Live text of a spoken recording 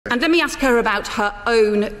And let me ask her about her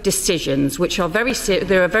own decisions, which are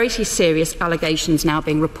there are very serious allegations now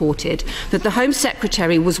being reported that the Home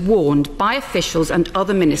Secretary was warned by officials and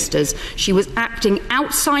other ministers she was acting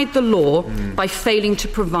outside the law by failing to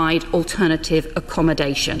provide alternative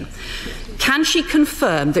accommodation. Can she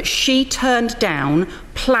confirm that she turned down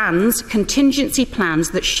plans, contingency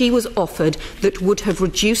plans that she was offered that would have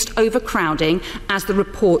reduced overcrowding, as the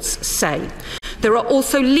reports say? There are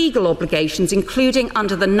also legal obligations, including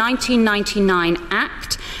under the 1999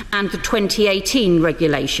 Act and the 2018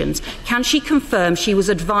 regulations. Can she confirm she was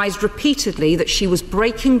advised repeatedly that she was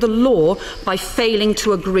breaking the law by failing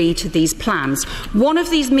to agree to these plans? One of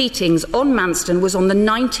these meetings on Manston was on the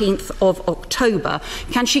 19th of October.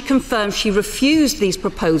 Can she confirm she refused these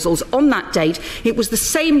proposals on that date? It was the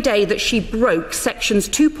same day that she broke sections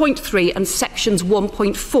 2.3 and sections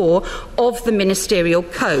 1.4 of the Ministerial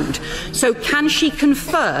Code. So can she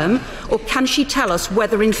confirm, or can she tell us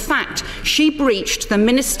whether in fact she breached the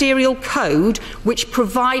Ministerial Code, which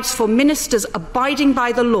provides for ministers abiding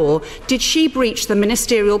by the law? Did she breach the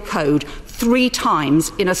Ministerial Code 3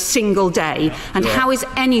 times in a single day? And how is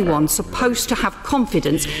anyone supposed to have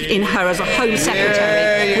confidence in her as a Home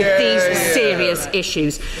Secretary with these serious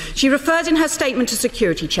issues? She refers in her statement to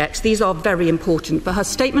security checks. These are very important, but her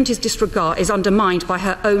statement is undermined by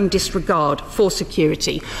her own disregard for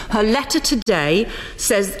security. Her letter today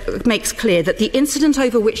makes clear that the incident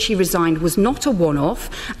over which she resigned was not a one-off,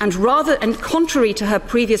 and contrary to her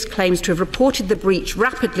previous claims to have reported the breach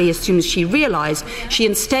rapidly as soon as she realised, she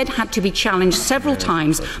instead had to be challenged several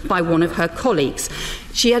times by one of her colleagues.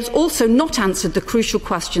 She has also not answered the crucial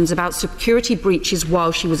questions about security breaches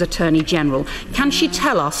while she was Attorney General. Can she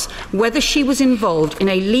tell us whether she was involved in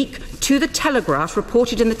a leak to the Telegraph,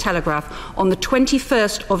 reported in the Telegraph on the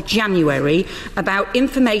 21st of January, about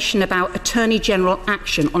information about Attorney General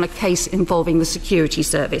action on a case involving the security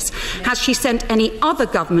service? Has she sent any other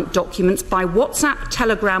government documents by WhatsApp,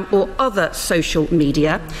 Telegram or other social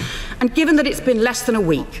media? And given that it's been less than a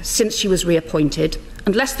week since she was reappointed,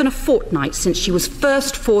 and less than a fortnight since she was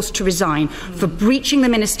first forced to resign for breaching the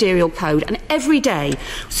Ministerial Code, and every day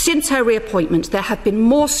since her reappointment there have been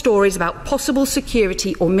more stories about possible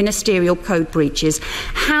security or Ministerial Code breaches,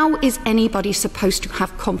 how is anybody supposed to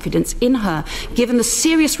have confidence in her, given the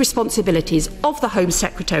serious responsibilities of the Home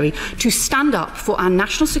Secretary to stand up for our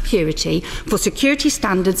national security, for security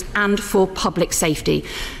standards and for public safety?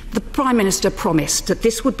 The Prime Minister promised that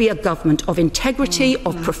this would be a government of integrity,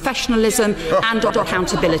 of professionalism and of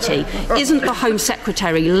accountability. Isn't the Home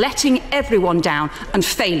Secretary letting everyone down and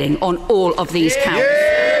failing on all of these counts?